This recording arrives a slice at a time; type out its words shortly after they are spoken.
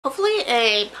Hopefully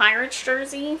a Pirates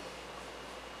jersey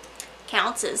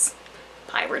counts as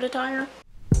pirate attire.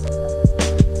 Hey,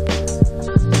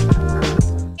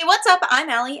 what's up? I'm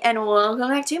Allie and welcome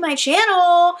back to my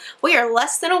channel. We are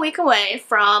less than a week away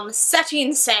from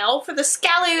setting sail for the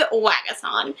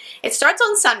ScallywagAThon. It starts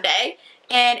on Sunday.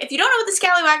 And if you don't know what the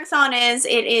ScallywagAThon is,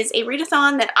 it is a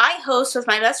readathon that I host with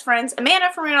my best friends Amanda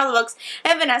from Reading All the Books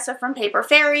and Vanessa from Vanessa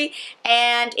Faerie.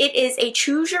 And it is a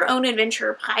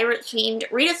choose-your-own-adventure pirate-themed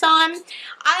readathon.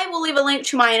 I will leave a link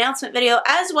to my announcement video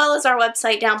as well as our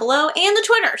website down below and the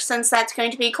Twitter, since that's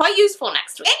going to be quite useful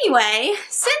next week. Anyway,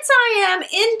 since I am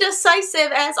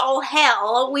indecisive as all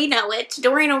hell, we know it,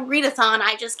 during a readathon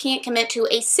I just can't commit to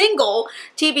a single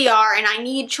TBR and I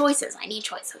need choices.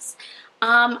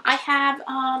 I have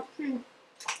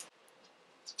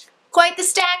quite the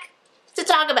stack to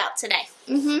talk about today.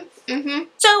 So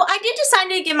I did decide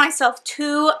to give myself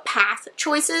two path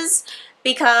choices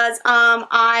because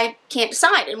I can't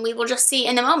decide, and we will just see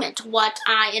in a moment what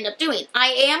I end up doing. I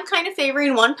am kind of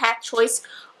favoring one path choice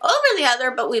over the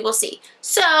other, but we will see.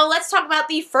 So let's talk about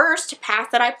the first path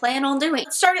that I plan on doing.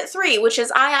 Let's start at 3, which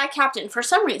is I Captain. For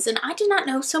some reason, I did not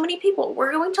know so many people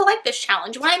were going to like this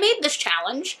challenge. When I made this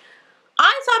challenge,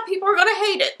 I thought people were going to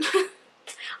hate it.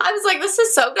 I was like, this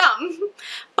is so dumb.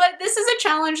 But this is a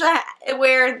challenge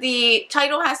where the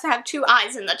title has to have 2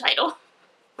 I's in the title.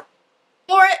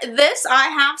 For this, I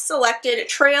have selected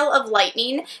Trail of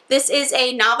Lightning. This is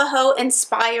a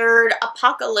Navajo-inspired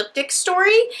apocalyptic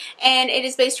story, and it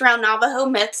is based around Navajo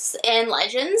myths and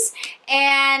legends.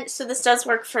 And so this does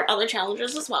work for other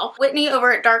challenges as well. Whitney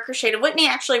over at Darker Shade of Whitney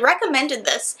actually recommended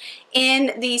this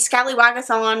in the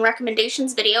ScallywagAThon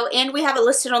recommendations video, and we have it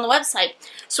listed on the website.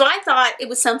 So I thought it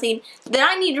was something that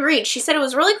I need to read. She said it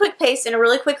was really quick paced and a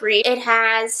really quick read. It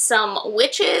has some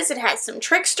witches, it has some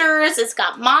tricksters, it's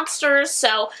got monsters,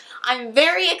 so I'm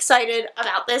very excited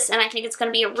about this, and I think it's going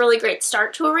to be a really great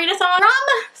start to a readathon. From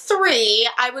 3,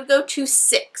 I would go to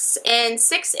 6, and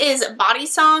 6 is Body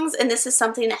Songs, and this is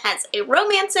something that has a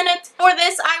romance in it. For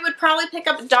this, I would probably pick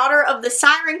up Daughter of the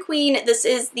Siren Queen. This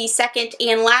is the second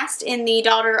and last in the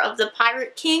Daughter of the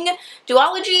Pirate King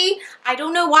duology. I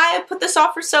don't know why I put this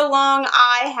off for so long.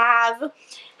 I have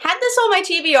had this on my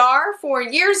TBR for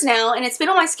years now, and it's been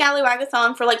on my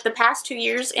ScallywagAThon for like the past 2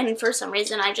 years, and for some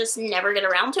reason I just never get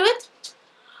around to it.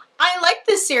 I like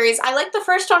this series. I like the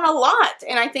first one a lot,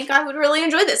 and I think I would really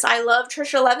enjoy this. I love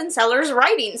Trisha Levenseller's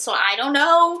writing, so I don't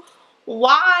know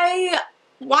why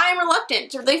I'm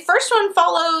reluctant. The first one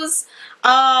follows,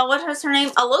 what was her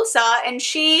name? Alosa, and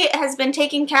she has been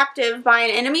taken captive by an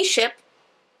enemy ship,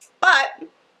 but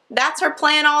that's her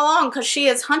plan all along because she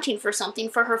is hunting for something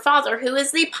for her father, who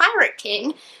is the Pirate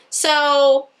King.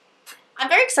 So I'm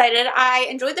very excited. I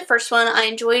enjoyed the first one. I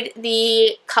enjoyed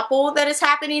the couple that is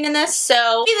happening in this.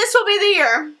 So maybe this will be the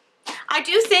year. I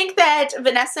do think that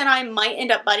Vanessa and I might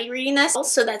end up buddy reading this,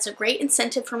 so that's a great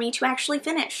incentive for me to actually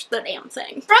finish the damn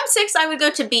thing. From 6, I would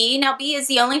go to B. Now, B is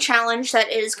the only challenge that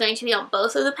is going to be on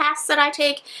both of the paths that I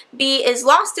take. B is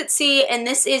Lost at Sea, and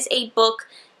this is a book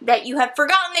that you have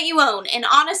forgotten that you own. And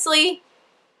honestly,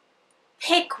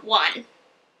 pick one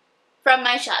from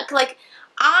my shelf. Like,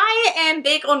 I am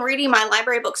big on reading my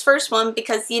library books first one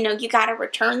because, you know, you gotta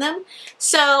return them.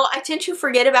 So I tend to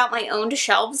forget about my owned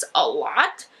shelves a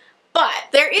lot. But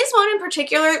there is one in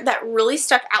particular that really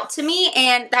stuck out to me,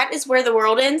 and that is Where the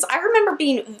World Ends. I remember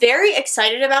being very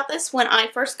excited about this when I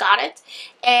first got it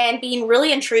and being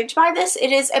really intrigued by this.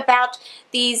 It is about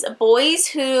these boys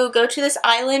who go to this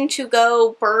island to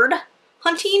go bird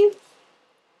hunting.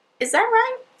 Is that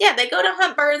right? Yeah, they go to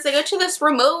hunt birds. They go to this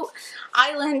remote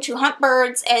island to hunt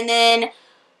birds, and then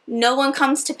no one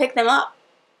comes to pick them up.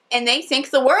 And they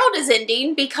think the world is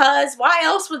ending because why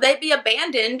else would they be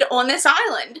abandoned on this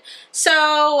island?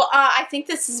 So I think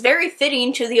this is very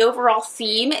fitting to the overall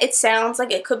theme. It sounds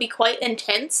like it could be quite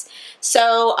intense.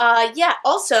 So yeah,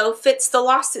 also fits the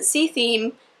Lost at Sea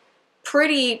theme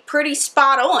pretty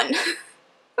spot on.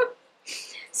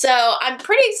 So I'm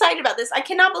pretty excited about this. I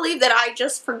cannot believe that I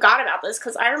just forgot about this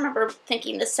because I remember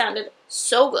thinking this sounded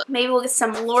so good. Maybe we'll get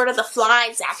some Lord of the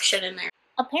Flies action in there.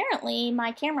 Apparently,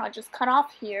 my camera just cut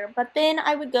off here, but then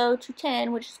I would go to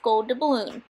 10, which is Gold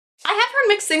Doubloon. I have heard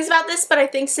mixed things about this, but I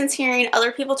think since hearing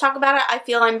other people talk about it, I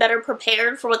feel I'm better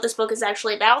prepared for what this book is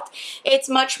actually about. It's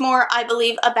much more, I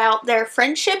believe, about their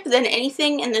friendship than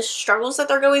anything and the struggles that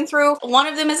they're going through. One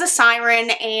of them is a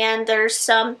siren, and there's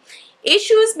some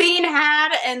issues being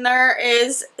had and there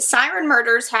is siren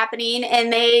murders happening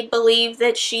and they believe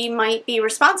that she might be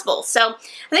responsible. So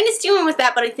I think it's dealing with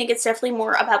that, but I think it's definitely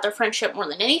more about their friendship more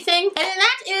than anything. And then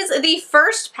that is the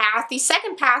first path. The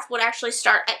second path would actually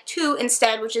start at 2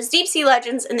 instead, which is Deep Sea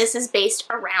Legends, and this is based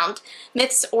around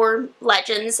myths or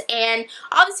legends. And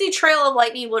obviously Trail of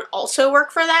Lightning would also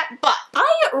work for that, but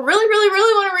I really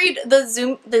want to read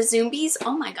the Zombies.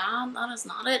 Oh my god, that is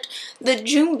not it. The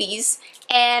Zombies.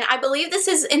 And I believe this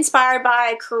is inspired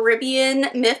by Caribbean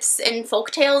myths and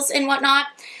folktales and whatnot.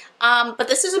 But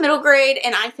this is a middle grade,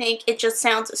 and I think it just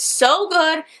sounds so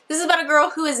good. This is about a girl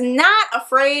who is not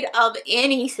afraid of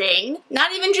anything,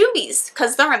 not even zombies,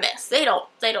 because they're a myth. They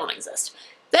don't exist.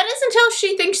 That is until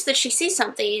she thinks that she sees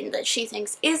something that she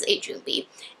thinks is a zombie.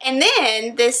 And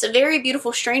then this very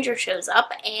beautiful stranger shows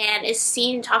up and is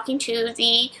seen talking to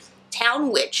the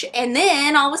town witch, and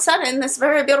then all of a sudden this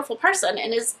very beautiful person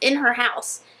and is in her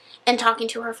house and talking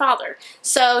to her father.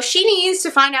 So she needs to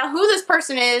find out who this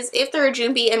person is, if they're a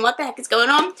zombie, and what the heck is going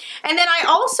on. And then I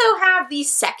also have the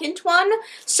second one,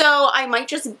 so I might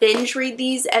just binge read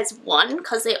these as one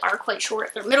because they are quite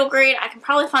short. They're middle grade. I can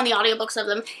probably find the audiobooks of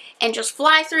them and just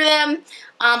fly through them.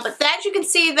 But as you can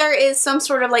see, there is some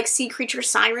sort of like sea creature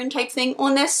siren type thing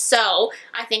on this, so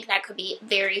I think that could be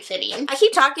very fitting. I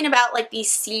keep talking about like the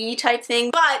sea type thing,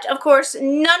 but of course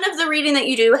none of the reading that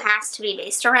you do has to be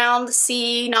based around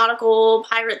sea, nautical,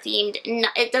 pirate themed.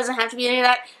 It doesn't have to be any of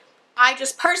that. I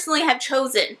just personally have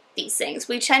chosen these things.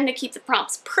 We tend to keep the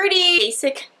prompts pretty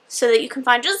basic so that you can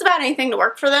find just about anything to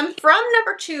work for them. From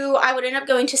number 2, I would end up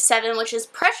going to 7, which is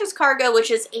Precious Cargo, which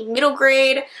is a middle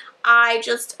grade. I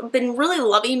just been really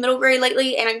loving middle grade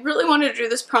lately, and I really wanted to do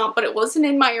this prompt, but it wasn't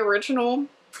in my original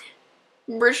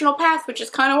path, which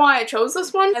is kind of why I chose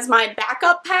this one as my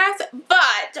backup path.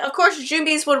 But of course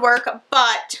zombies would work,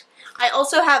 but I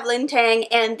also have Lin Tang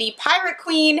and the Pirate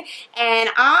Queen, and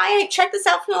I checked this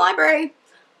out from the library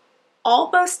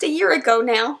almost a year ago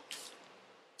now.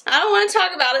 I don't want to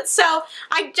talk about it, so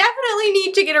I definitely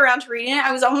need to get around to reading it.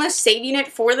 I was almost saving it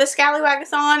for the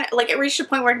ScallywagAThon. Like, it reached a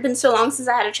point where it had been so long since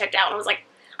I had it checked out, and I was like,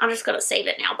 I'm just going to save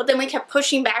it now. But then we kept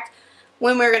pushing back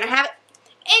when we were going to have it.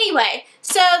 Anyway,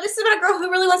 so this is about a girl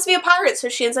who really wants to be a pirate, so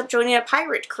she ends up joining a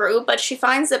pirate crew, but she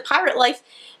finds that pirate life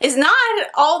is not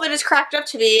all that it's cracked up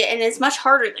to be, and is much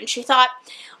harder than she thought.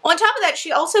 On top of that,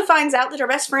 she also finds out that her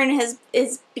best friend has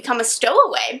become a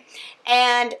stowaway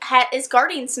and is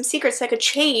guarding some secrets that could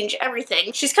change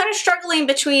everything. She's kind of struggling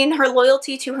between her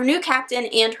loyalty to her new captain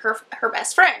and her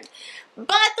best friend. But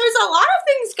there's a lot of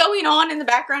things going on in the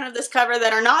background of this cover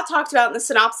that are not talked about in the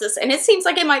synopsis, and it seems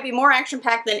like it might be more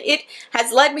action-packed than it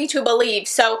has led me to believe.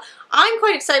 So I'm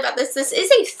quite excited about this. This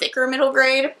is a thicker middle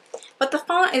grade, but the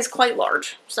font is quite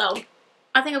large, so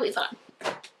I think it'll be fun.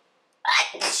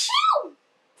 Achoo!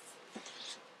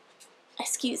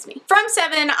 Excuse me. From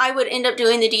 7, I would end up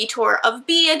doing the detour of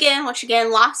B again, which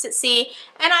again, Lost at Sea,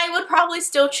 and I would probably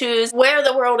still choose Where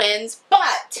the World Ends,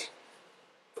 but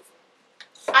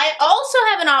I also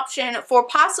have an option for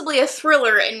possibly a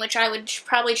thriller in which I would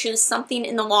probably choose Something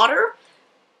in the Water.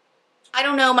 I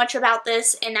don't know much about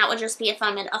this, and that would just be if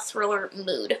I'm in a thriller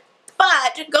mood.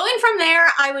 But going from there,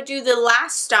 I would do the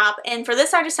last stop, and for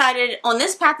this I decided on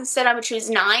this path instead I would choose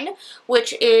 9,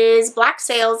 which is Black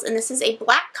Sails, and this is a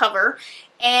black cover.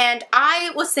 And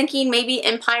I was thinking maybe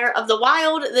Empire of the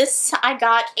Wild. This I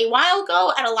got a while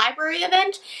ago at a library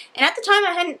event, and at the time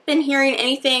I hadn't been hearing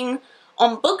anything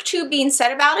on BookTube being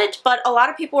said about it, but a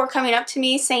lot of people were coming up to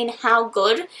me saying how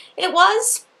good it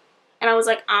was. And I was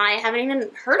like, I haven't even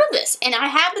heard of this. And I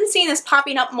have been seeing this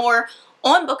popping up more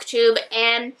on BookTube,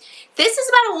 and this is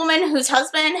about a woman whose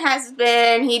husband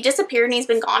he disappeared and he's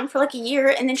been gone for like a year,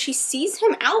 and then she sees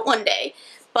him out one day,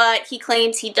 but he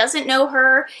claims he doesn't know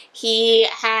her. He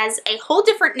has a whole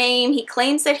different name. He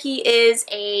claims that he is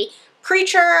a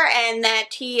preacher and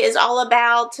that he is all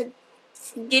about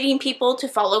getting people to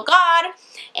follow God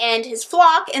and his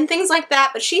flock and things like that,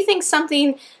 but she thinks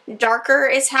something darker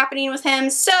is happening with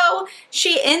him, so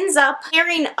she ends up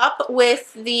pairing up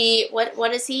with the,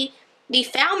 what is he? The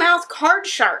foul-mouthed card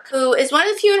shark, who is one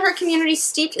of the few in her community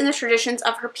steeped in the traditions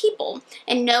of her people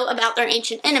and know about their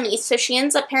ancient enemies, so she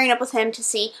ends up pairing up with him to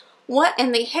see what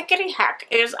in the heckity heck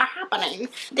is happening.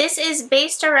 This is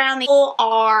based around the people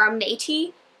are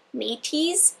Métis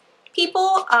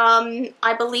people.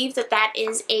 I believe that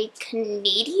is a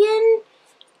Canadian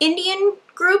Indian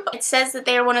group. It says that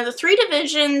they are one of the 3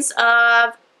 divisions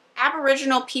of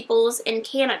Aboriginal peoples in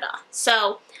Canada.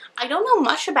 So I don't know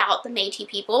much about the Métis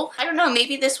people. I don't know,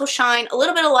 maybe this will shine a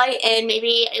little bit of light and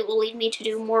maybe it will lead me to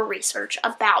do more research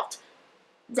about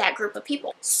that group of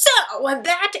people. So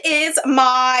that is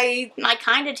my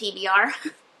kind of TBR.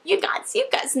 You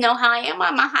guys know how I am.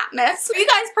 I'm a hot mess. Are you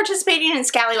guys participating in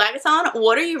ScallywagAThon?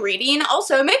 What are you reading?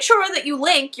 Also, make sure that you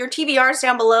link your TBRs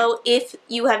down below if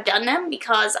you have done them,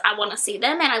 because I want to see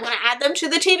them and I want to add them to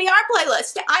the TBR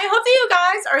playlist. I hope that you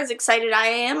guys are as excited as I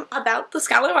am about the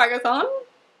ScallywagAThon.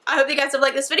 I hope you guys have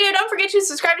liked this video. Don't forget to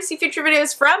subscribe to see future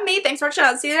videos from me. Thanks for watching.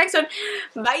 I'll see you in the next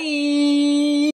one. Bye!